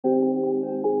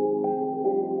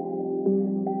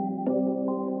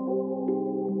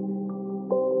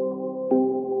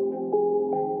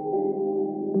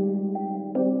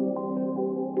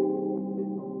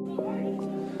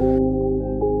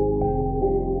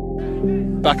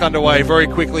Back underway very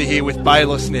quickly here with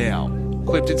Bayliss now.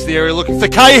 Clipped into the area looking for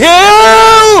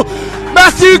Cahill!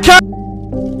 Matthew Cahill!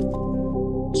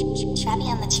 On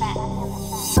the track.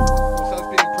 Also it's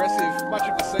been impressive. Much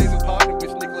of the season partnered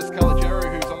with Nicholas Calagero,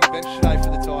 who's on the bench today for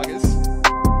the Tigers.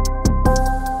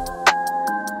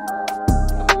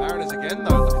 And the Mariners again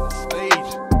though, look at the speed.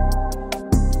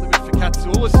 Delivered for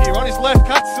Katsoulis here. On his left,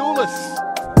 Katsoulis.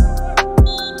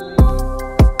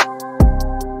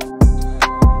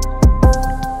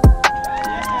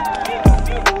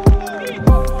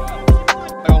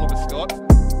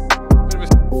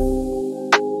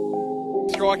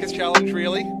 Striker's challenge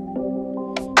really.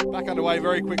 Back underway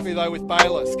very quickly though with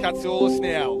Bayliss. Katsoulis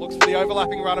now looks for the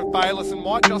overlapping run of Bayliss and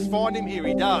might just find him here.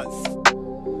 He does.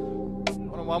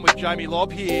 One-on-one with Jamie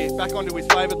Lobb here. Back onto his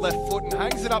favoured left foot and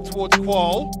hangs it up towards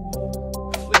Qual.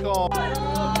 Flick on.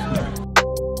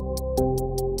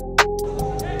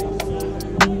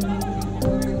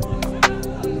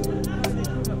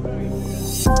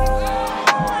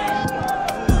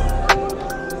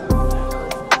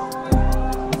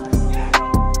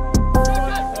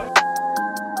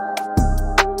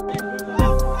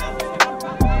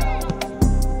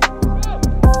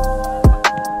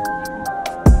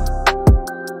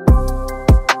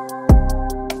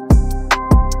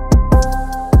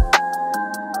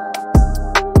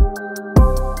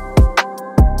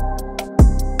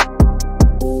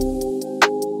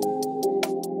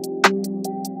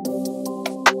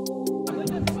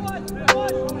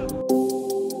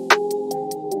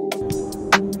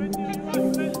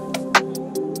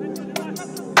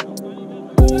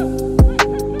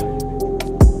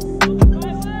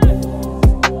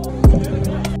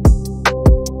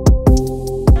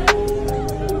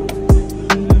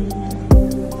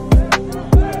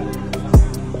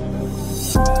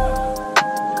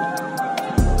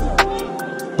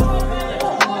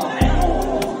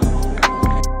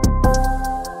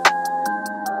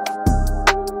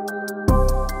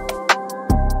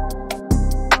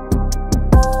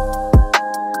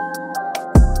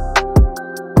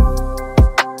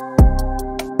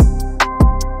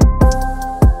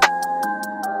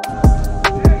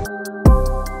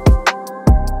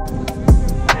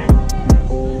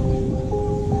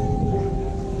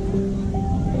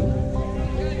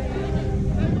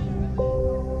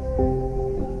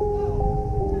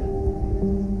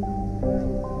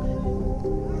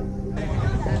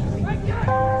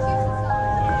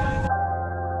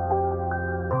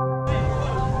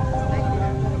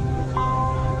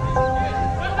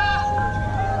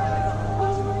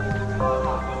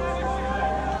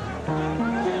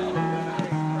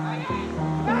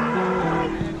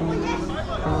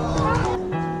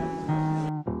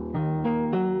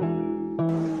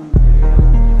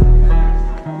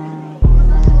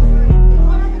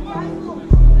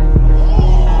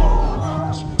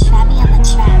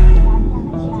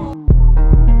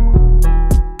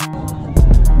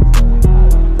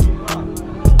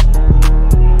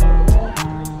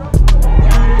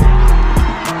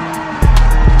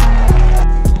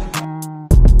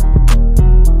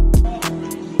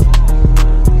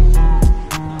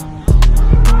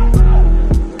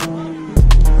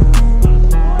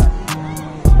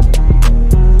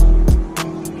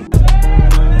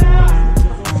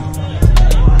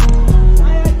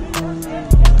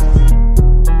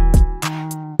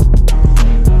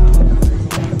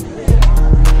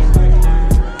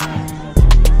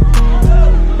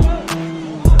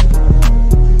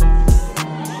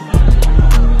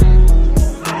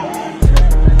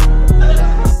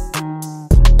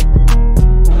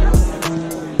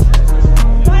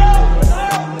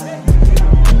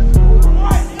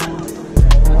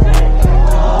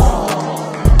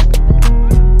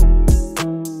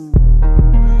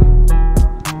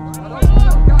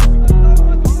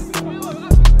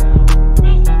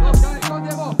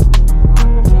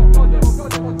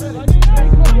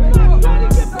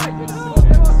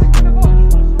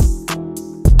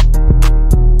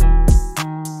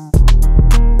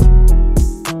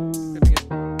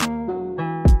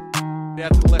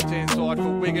 Out to the left-hand side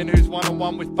for Wigan, who's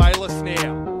one-on-one with Bayliss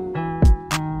now.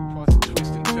 Tries to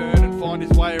twist and turn and find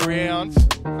his way around.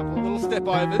 A couple of little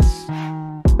step-overs.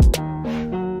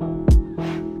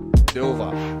 Silva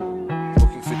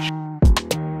looking for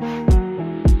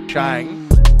Chang.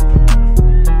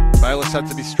 Bayliss had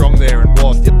to be strong there and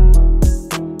was.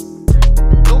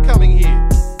 Still coming here.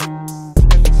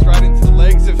 Effort straight into the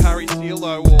legs of Harry Steele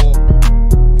though, or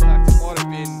in fact it might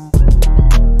have been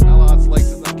Ballard's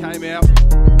legs that came out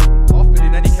off, but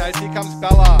in any case here comes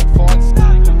Ballard, finds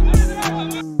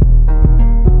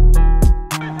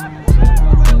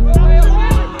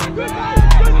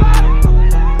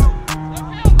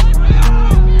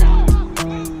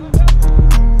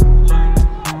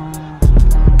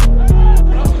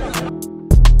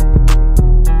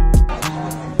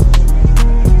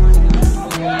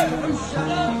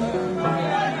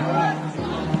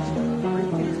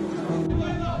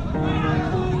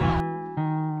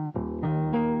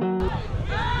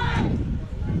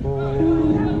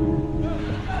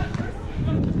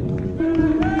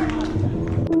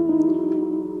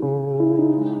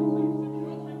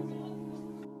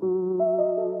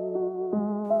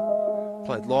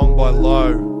Played long by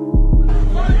Lowe.